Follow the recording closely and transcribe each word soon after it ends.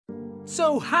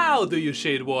So how do you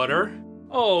shade water?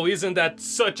 Oh, isn't that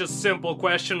such a simple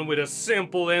question with a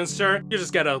simple answer? You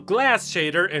just get a glass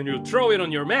shader and you throw it on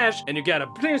your mesh and you get a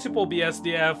principal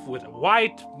BSDF with a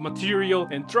white material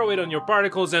and throw it on your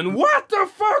particles and what the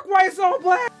fuck, why so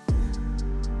black?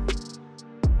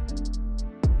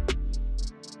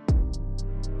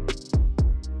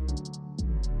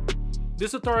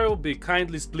 This tutorial will be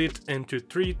kindly split into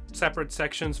 3 separate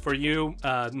sections for you.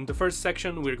 In the first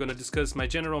section, we're going to discuss my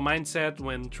general mindset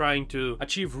when trying to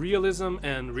achieve realism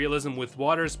and realism with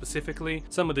water specifically.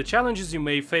 Some of the challenges you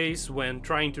may face when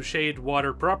trying to shade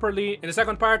water properly. In the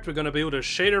second part, we're going to build a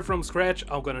shader from scratch.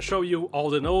 I'm going to show you all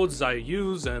the nodes I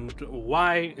use and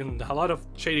why and a lot of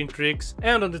shading tricks.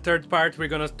 And on the third part, we're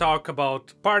going to talk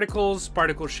about particles,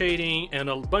 particle shading, and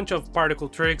a bunch of particle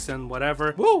tricks and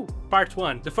whatever. Woo! Part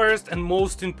 1. The first and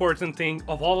most important thing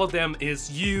of all of them is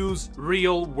use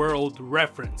real world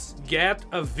reference. Get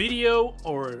a video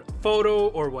or photo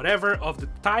or whatever of the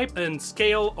type and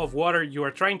scale of water you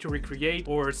are trying to recreate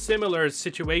or similar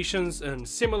situations and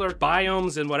similar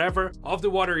biomes and whatever of the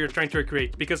water you're trying to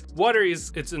recreate, because water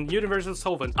it's a universal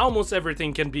solvent. Almost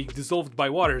everything can be dissolved by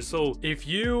water. So if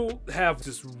you have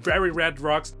this very red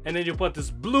rocks and then you put this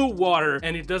blue water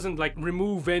and it doesn't like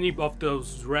remove any of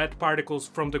those red particles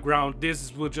from the ground,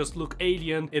 this will just look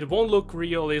alien, it won't look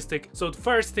realistic. So the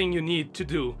first thing you need to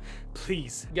do,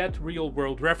 please get real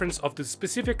world reference of the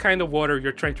specific kind of water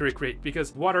you're trying to recreate,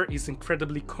 because water is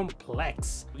incredibly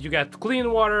complex. You get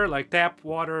clean water like tap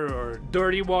water or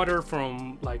dirty water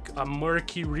from like a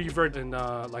murky river in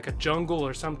like a jungle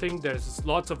or something. There's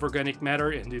lots of organic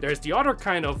matter, and there's the other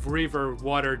kind of river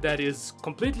water that is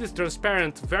completely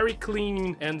transparent, very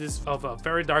clean, and is of a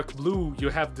very dark blue. You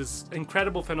have this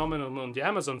incredible phenomenon on the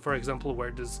Amazon, for example,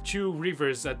 where there's 2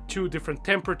 rivers at 2 different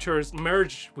temperatures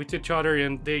merge with each other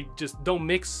and they just don't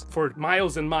mix for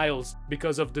miles and miles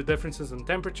because of the differences in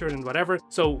temperature and whatever.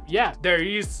 So yeah, there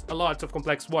is a lot of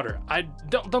complex water. I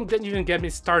don't even get me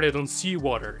started on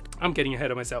seawater. I'm getting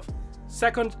ahead of myself.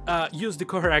 Second, use the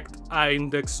correct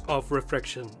index of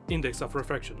refraction,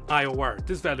 IOR,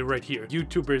 this value right here.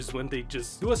 YouTubers, when they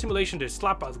just do a simulation, they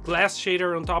slap a glass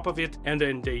shader on top of it and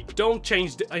then they don't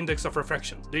change the index of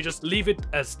refraction. They just leave it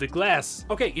as the glass.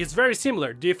 Okay, it's very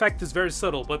similar. The effect is very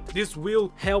subtle, but this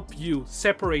will help you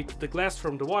separate the glass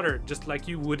from the water just like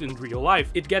you would in real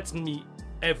life. It gets me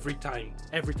every time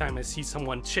I see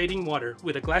someone shading water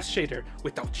with a glass shader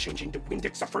without changing the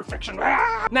index of refraction.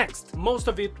 Next, most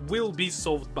of it will be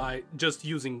solved by just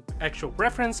using actual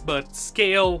reference, but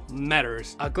scale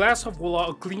matters. A glass of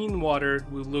clean water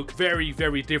will look very,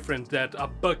 very different than a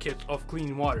bucket of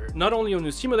clean water. Not only on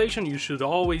your simulation, you should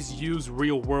always use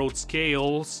real world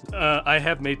scales. I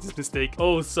have made this mistake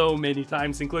oh so many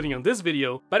times, including on this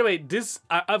video. By the way,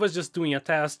 I was just doing a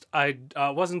test. I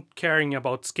wasn't caring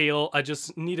about scale. I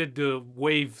just needed the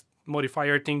wave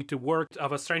modifier thing to work. I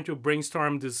was trying to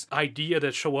brainstorm this idea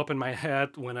that showed up in my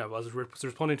head when I was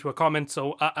responding to a comment,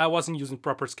 so I wasn't using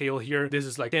proper scale here. This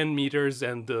is like 10 meters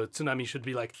and the tsunami should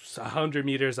be like 100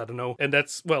 meters, I don't know. And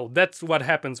that's what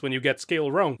happens when you get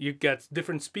scale wrong. You get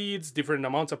different speeds, different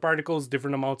amounts of particles,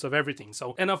 different amounts of everything.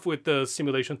 So enough with the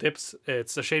simulation tips.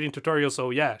 It's a shading tutorial,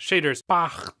 so yeah, shaders.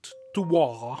 Part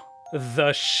 2.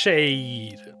 The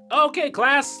shade. Okay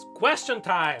class, question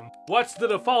time. What's the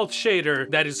default shader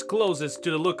that is closest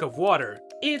to the look of water?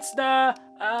 It's the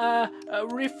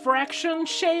refraction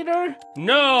shader?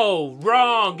 No,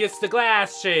 wrong, it's the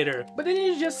glass shader. But then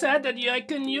you just said that I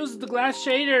can use the glass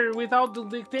shader without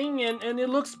the thing and it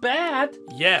looks bad.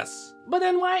 Yes. But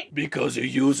then why? Because you're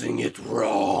using it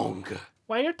wrong.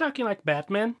 Why are you talking like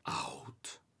Batman?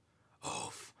 Out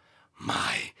of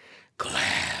my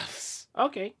glass.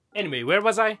 Okay. Anyway, where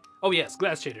was I? Oh yes,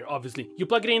 glass shader, obviously. You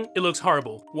plug it in, it looks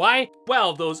horrible. Why?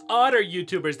 Well, those other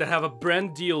YouTubers that have a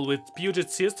brand deal with Puget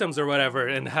Systems or whatever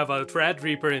and have a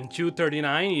Threadripper and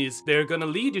 239s, they're gonna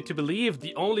lead you to believe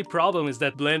the only problem is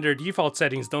that Blender default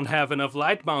settings don't have enough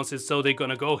light bounces, so they're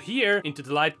gonna go here into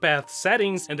the light path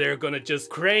settings and they're gonna just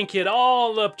crank it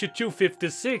all up to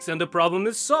 256 and the problem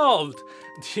is solved.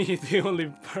 The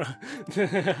only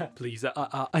please,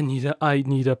 I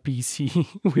need a PC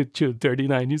with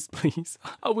 239s, please.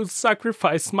 I will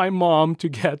sacrifice my mom to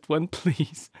get one,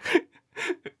 please.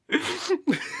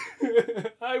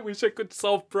 I wish I could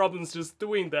solve problems just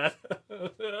doing that.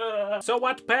 So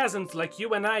what peasants like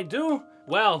you and I do?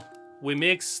 Well, we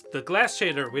mix the glass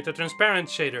shader with the transparent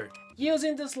shader.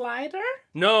 Using the slider?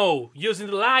 No, using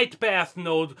the light path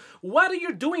node. What are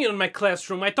you doing in my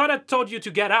classroom? I thought I told you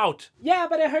to get out. Yeah,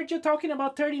 but I heard you talking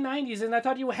about 3090s and I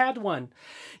thought you had one.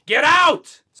 Get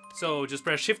out! So just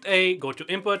press Shift A, go to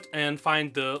input and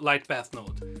find the light path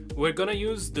node. We're gonna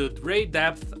use the ray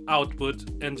depth output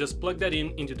and just plug that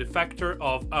in into the factor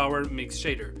of our mix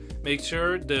shader. Make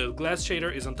sure the glass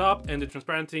shader is on top and the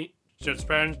transparent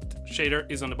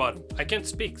shader is on the bottom. I can't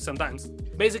speak sometimes.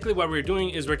 Basically what we're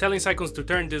doing is we're telling Cycles to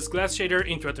turn this glass shader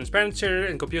into a transparent shader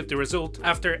and compute the result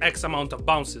after X amount of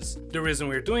bounces. The reason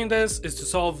we're doing this is to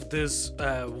solve this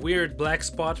weird black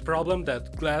spot problem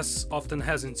that glass often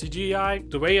has in CGI.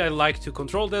 The way I like to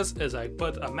control this is I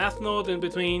put a math node in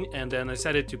between and then I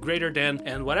set it to greater than,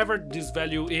 and whatever this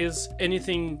value is,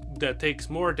 anything that takes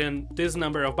more than this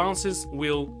number of bounces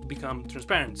will become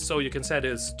transparent. So you can set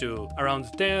this to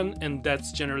around 10 and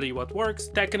that's generally what works.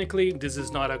 Technically, this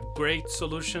is not a great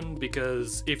solution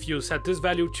because if you set this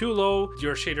value too low,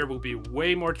 your shader will be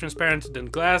way more transparent than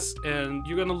glass and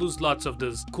you're gonna lose lots of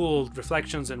those cool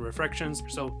reflections and refractions.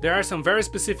 So there are some very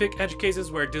specific edge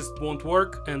cases where this won't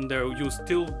work and there you'll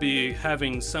still be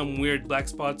having some weird black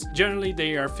spots. Generally,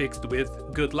 they are fixed with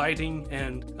good lighting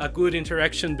and a good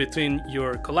interaction between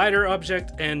your collider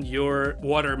object and your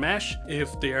water mesh.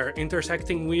 If they are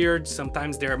intersecting weird,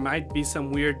 sometimes there might be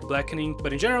some weird blackening,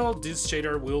 but in general, this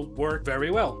shader will work very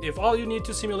well. If all you need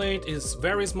to simulate is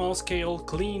very small scale,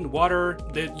 clean water,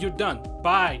 then you're done.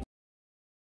 Bye!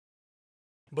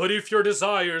 But if your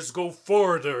desires go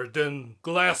further than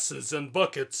glasses and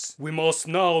buckets, we must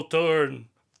now turn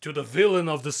to the villain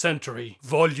of the century,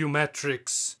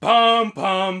 volumetrics. Pum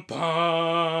pum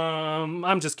pum.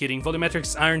 I'm just kidding,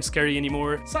 volumetrics aren't scary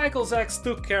anymore. Cycles X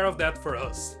took care of that for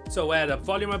us. So add a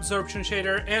volume absorption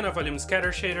shader and a volume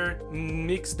scatter shader,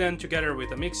 mix them together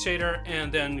with a mix shader,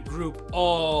 and then group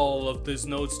all of these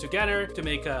nodes together to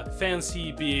make a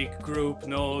fancy big group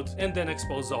node, and then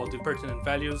expose all the pertinent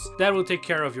values. That will take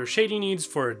care of your shading needs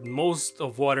for most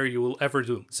of water you will ever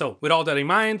do. So with all that in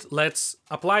mind, let's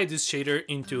apply this shader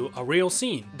into a real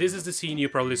scene. This is the scene you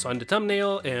probably saw in the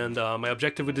thumbnail, and my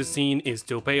objective with this scene is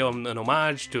to pay an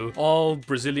homage to all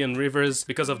Brazilian rivers.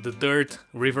 Because of the dirt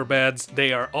riverbeds,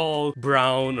 they are all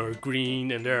brown or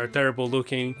green and they are terrible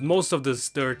looking. Most of this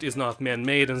dirt is not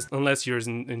man-made unless you're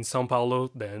in São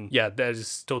Paulo, then yeah, that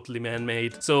is totally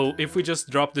man-made. So if we just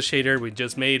drop the shader we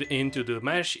just made into the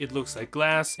mesh, it looks like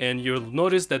glass, and you'll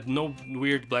notice that no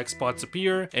weird black spots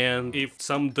appear, and if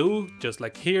some do, just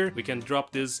like here, we can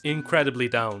drop this incredibly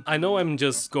down. I know I'm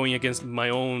just going against my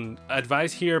own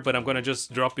advice here, but I'm gonna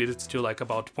just drop it to like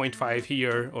about 0.5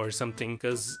 here or something,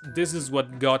 because this is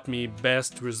what got me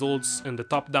best results in the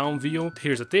top-down view.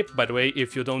 Here's a tip, by the way,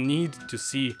 if you don't need to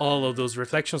see all of those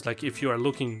reflections, like if you are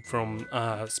looking from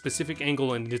a specific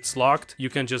angle and it's locked, you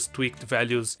can just tweak the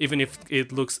values, even if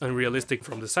it looks unrealistic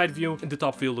from the side view, and the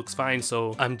top view looks fine,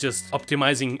 so I'm just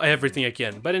optimizing everything I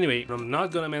can. But anyway, I'm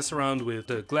not gonna mess around with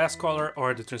the glass color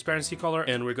or the transparency color,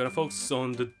 and we're gonna focus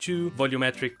on the two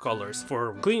volumetric colors.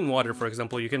 For clean water, for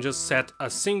example, you can just set a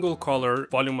single color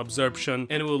volume absorption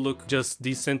and it will look just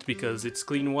decent because it's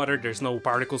clean water, there's no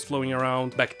particles flowing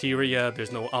around, bacteria,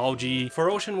 there's no algae.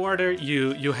 For ocean water,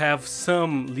 you have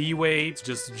some leeway, it's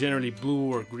just generally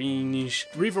blue or greenish.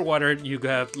 River water, you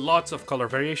have lots of color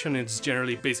variation, it's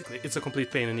generally basically, it's a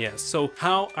complete pain in the ass. So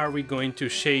how are we going to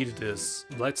shade this?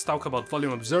 Let's talk about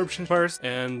volume absorption first,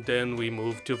 and then we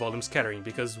move to volume scattering,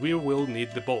 because we will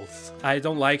need the both. I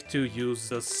don't like to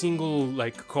use a single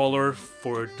color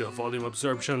for the volume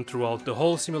absorption throughout the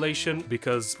whole simulation,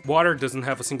 because water doesn't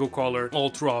have a single color all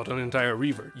throughout an entire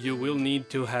river. You will need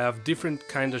to have different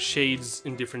kind of shades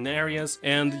in different areas,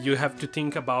 and you have to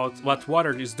think about what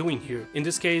water is doing here. In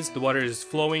this case, the water is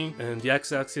flowing and the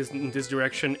x-axis in this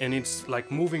direction, and it's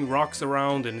like moving rocks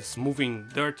around and it's moving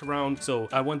dirt around, so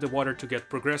I want the water to get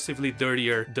progressively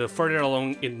dirtier the further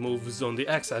along it moves on the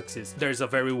x-axis. There's a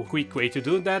very quick way to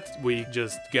do that. We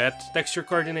just get texture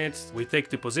coordinates, we take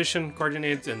the position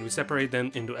coordinates and we separate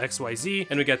them into x, y, z,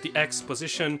 and we get the x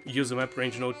position, use the map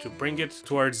range node to bring it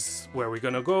towards where we're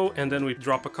gonna go, and then we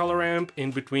drop a color ramp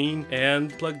in between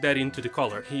and plug that into the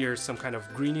color. Here's some kind of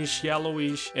greenish,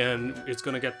 yellowish, and it's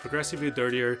gonna get progressively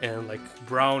dirtier and like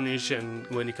brownish and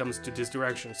when it comes to this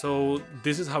direction. So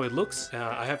this is how it looks.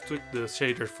 I have tweaked the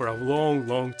shader for a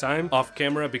long time off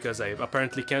camera because I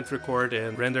apparently can't record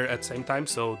and render at the same time,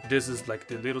 so this is like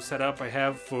the little setup I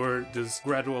have for this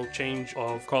gradual change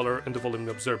of color and the volume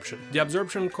absorption. The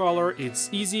absorption color, it's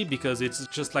easy because it's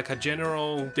just like a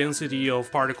general density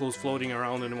of particles floating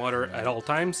around in water at all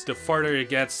times. The farther it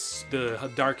gets,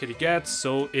 the darker it gets,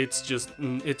 so it's just,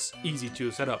 it's easy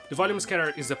to set up. The volume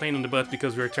scatter is a pain in the butt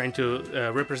because we're trying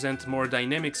to represent more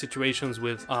dynamic situations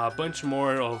with a bunch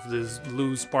more of these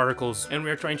loose particles, and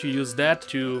we're trying to use that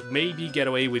to maybe get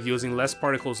away with using less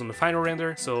particles on the final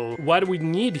render. So what we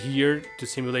need here to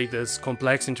simulate these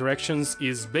complex interactions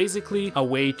is basically a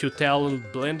way to tell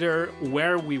Blender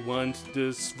where we want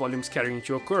this volume scattering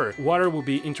to occur. Water will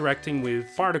be interacting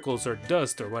with particles or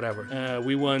dust or whatever.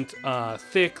 We want a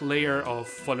thick layer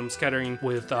of volume scattering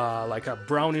with like a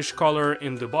brownish color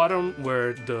in the bottom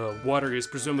where the water is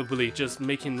presumably just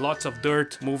making lots of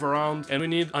dirt move around, and we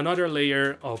need another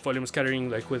layer of volume scattering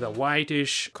like with a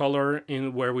whitish color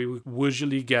in where we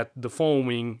usually get the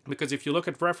foaming, because if you look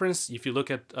at reference, if you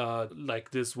look at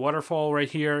like this waterfall right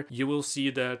here, you will see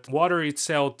that water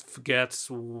itself gets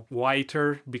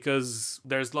whiter because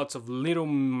there's lots of little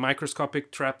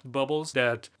microscopic trapped bubbles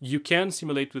that you can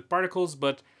simulate with particles,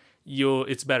 but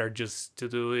it's better just to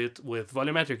do it with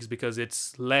volumetrics because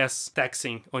it's less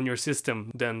taxing on your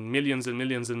system than millions and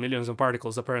millions and millions of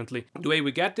particles apparently. The way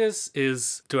we get this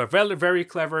is to a very, very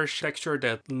clever texture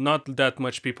that not that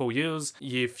much people use.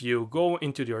 If you go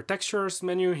into your textures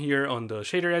menu here on the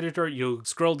shader editor, you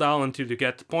scroll down until you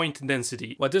get point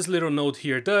density. What this little node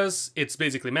here does, it's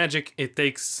basically magic. It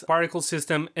takes particle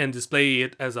system and display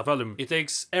it as a volume. It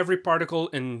takes every particle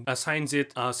and assigns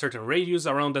it a certain radius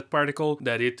around that particle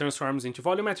that it transforms into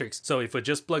volumetrics. So if I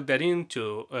just plug that in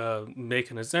to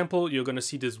make an example, you're gonna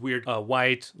see this weird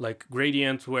white like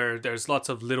gradient where there's lots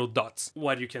of little dots.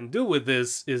 What you can do with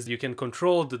this is you can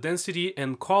control the density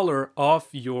and color of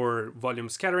your volume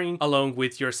scattering along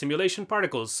with your simulation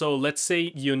particles. So let's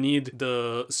say you need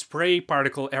the spray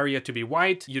particle area to be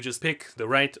white, you just pick the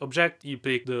right object, you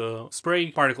pick the spray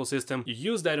particle system, you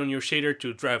use that on your shader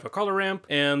to drive a color ramp,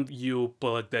 and you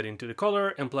plug that into the color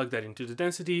and plug that into the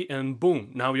density, and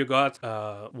boom, now you got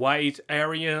a white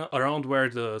area around where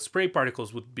the spray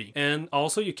particles would be. And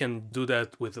also you can do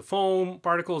that with the foam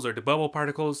particles or the bubble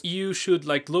particles. You should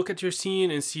like look at your scene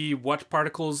and see what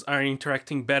particles are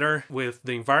interacting better with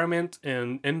the environment,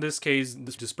 and in this case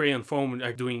the spray and foam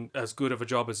are doing as good of a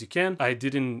job as you can. I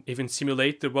didn't even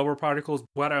simulate the bubble particles.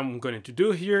 What I'm going to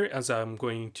do here is I'm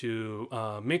going to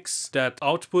mix that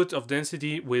output of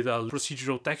density with a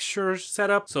procedural texture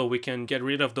setup so we can get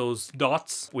rid of those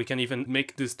dots. We can even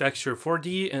make this texture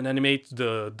 4D and animate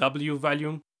the W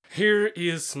value. Here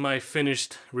is my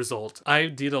finished result. I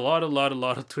did a lot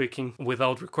of tweaking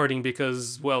without recording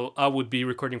because, well, I would be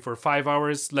recording for 5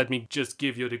 hours. Let me just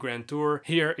give you the grand tour.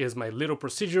 Here is my little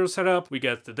procedural setup. We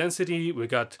got the density, we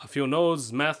got a few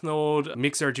nodes, math node,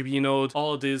 mix RGB node.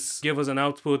 All of this give us an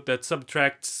output that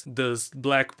subtracts the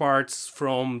black parts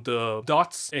from the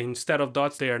dots. Instead of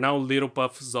dots, they are now little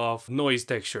puffs of noise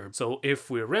texture. So if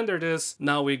we render this,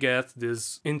 now we get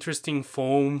this interesting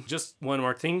foam. Just one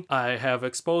more thing, I have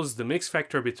exposed the mix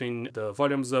factor between the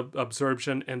volumes of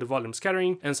absorption and the volume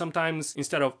scattering, and sometimes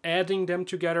instead of adding them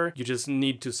together you just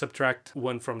need to subtract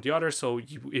one from the other. So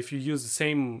if you use the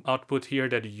same output here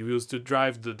that you use to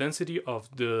drive the density of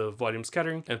the volume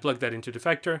scattering and plug that into the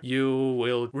factor, you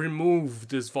will remove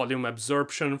this volume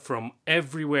absorption from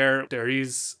everywhere there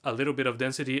is a little bit of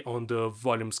density on the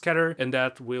volume scatter, and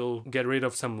that will get rid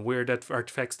of some weird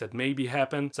artifacts that maybe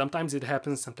happen. Sometimes it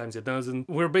happens, sometimes it doesn't.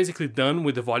 We're basically done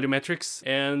with the volumetrics,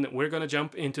 and we're gonna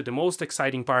jump into the most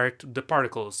exciting part, the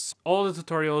particles. All the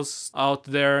tutorials out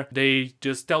there, they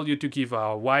just tell you to give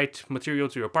a white material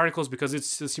to your particles because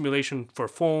it's a simulation for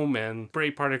foam and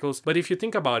spray particles. But if you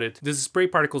think about it, these spray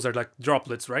particles are like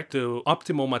droplets, right? The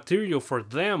optimal material for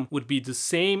them would be the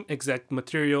same exact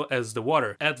material as the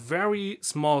water. At very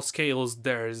small scales,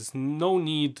 there's no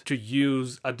need to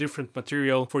use a different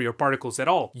material for your particles at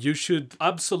all. You should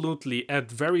absolutely,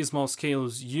 at very small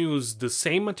scales, use the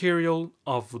same material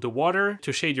of the water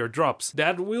to shade your drops.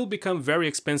 That will become very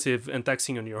expensive and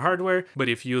taxing on your hardware, but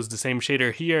if you use the same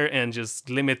shader here and just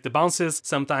limit the bounces,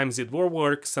 sometimes it will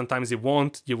work, sometimes it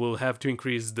won't. You will have to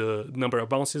increase the number of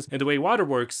bounces. And the way water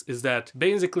works is that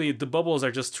basically the bubbles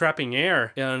are just trapping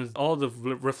air, and all the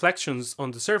reflections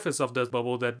on the surface of that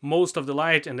bubble, that most of the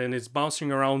light, and then it's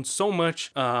bouncing around so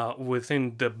much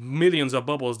within the millions of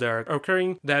bubbles that are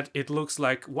occurring that it looks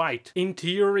like white. In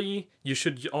theory, you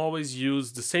should always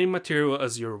use the same material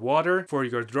as your water for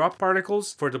your drop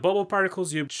particles. For the bubble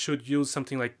particles, you should use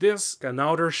something like this, an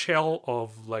outer shell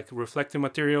of like reflective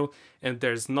material, and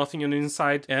there's nothing on the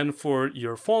inside. And for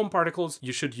your foam particles,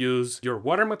 you should use your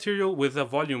water material with a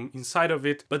volume inside of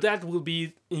it, but that will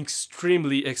be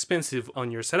extremely expensive on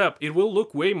your setup. It will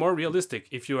look way more realistic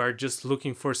if you are just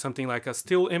looking for something like a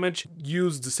still image.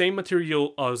 Use the same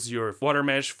material as your water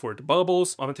mesh for the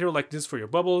bubbles, a material like this for your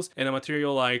bubbles, and a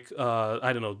material like,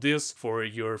 I don't know, this for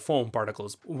your foam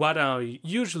particles. What I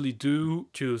usually do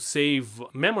to save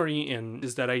memory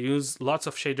is that I use lots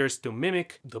of shaders to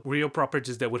mimic the real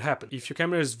properties that would happen. If your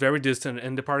camera is very distant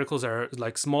and the particles are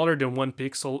like smaller than 1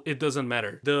 pixel, it doesn't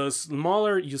matter. The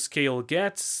smaller your scale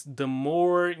gets, the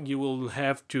more you will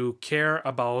have to care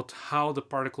about how the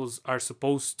particles are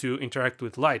supposed to interact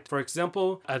with light. For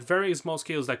example, at very small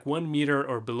scales like 1 meter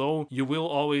or below, you will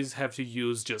always have to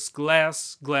use just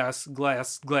glass, glass,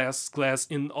 glass, glass, glass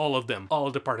in all of them,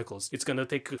 all the particles. It's gonna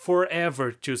take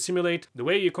forever to simulate. The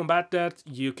way you combat that,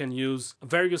 you can use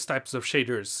various types of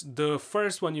shaders. The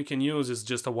first one you can use is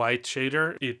just a white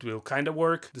shader. It will kind of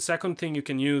work. The second thing you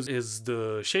can use is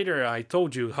the shader I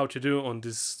told you how to do on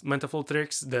this Mantaflow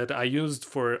tricks that I used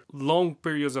for long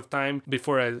periods of time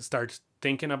before I start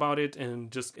thinking about it,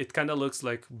 and just it kind of looks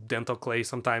like dental clay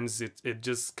sometimes. It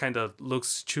just kind of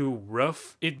looks too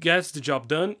rough. It gets the job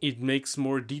done. It makes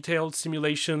more detailed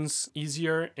simulations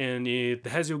easier, and it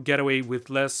has you get away with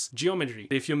less geometry.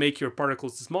 If you make your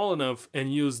particles small enough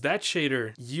and use that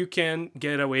shader, you can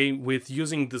get away with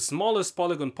using the smallest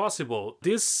polygon possible.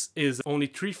 This is only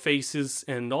 3 faces,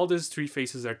 and all these 3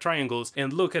 faces are triangles,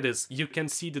 and look at this. You can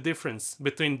see the difference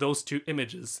between those 2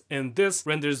 images, and this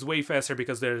renders way faster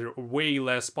because there are way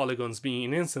less polygons being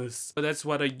in instance. But that's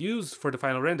what I use for the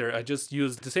final render. I just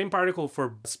used the same particle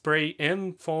for spray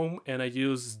and foam, and I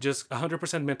use just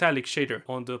 100% metallic shader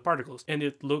on the particles, and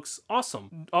it looks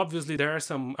awesome. Obviously there are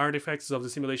some artifacts of the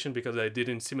simulation because I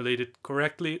didn't simulate it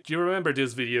correctly. Do you remember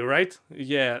this video, right?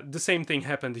 Yeah, the same thing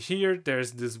happened here.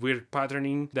 There's this weird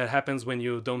patterning that happens when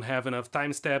you don't have enough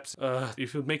time steps.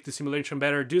 If you make the simulation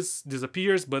better, this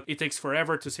disappears, but it takes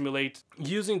forever to simulate.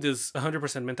 Using this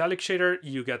 100% metallic shader,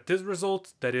 you get this result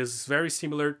that is very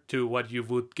similar to what you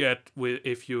would get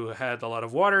if you had a lot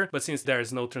of water, but since there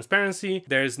is no transparency,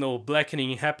 there is no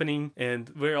blackening happening,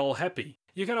 and we're all happy.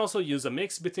 You can also use a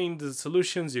mix between the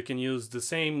solutions. You can use the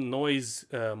same noise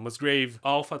Musgrave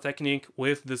alpha technique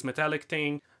with this metallic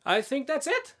thing. I think that's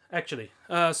it, actually.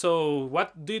 So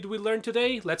what did we learn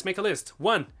today? Let's make a list.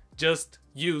 1. Just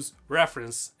use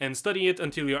reference and study it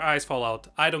until your eyes fall out.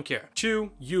 I don't care.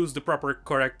 2. Use the proper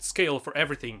correct scale for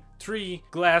everything. 3.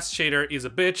 Glass shader is a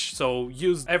bitch, so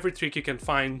use every trick you can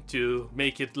find to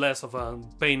make it less of a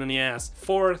pain in the ass.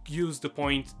 4. Use the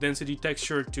point density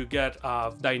texture to get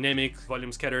a dynamic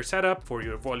volume scatter setup for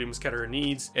your volume scatter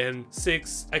needs. And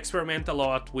 6. Experiment a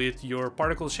lot with your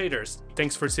particle shaders.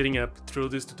 Thanks for sitting up through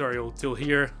this tutorial till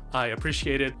here. I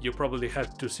appreciate it. You probably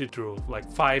had to sit through like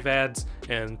 5 ads,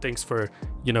 and thanks for,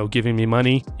 you know, giving me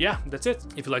money. Yeah, that's it.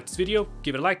 If you liked this video,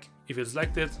 give it a like. If you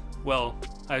disliked it, well,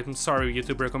 I'm sorry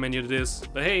YouTube recommended this,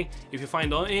 but hey, if you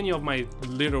find any of my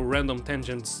little random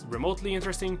tangents remotely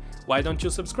interesting, why don't you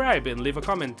subscribe and leave a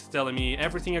comment telling me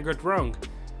everything I got wrong?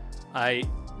 I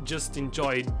just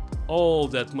enjoyed all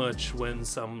that much when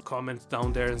some comment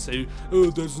down there and say, oh,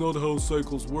 that's not how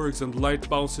cycles works and light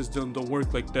bounces don't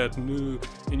work like that, no.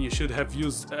 And you should have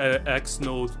used X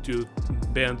node to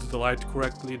bend the light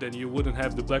correctly, then you wouldn't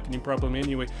have the blackening problem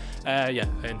anyway. Yeah,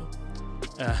 I know.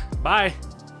 Bye!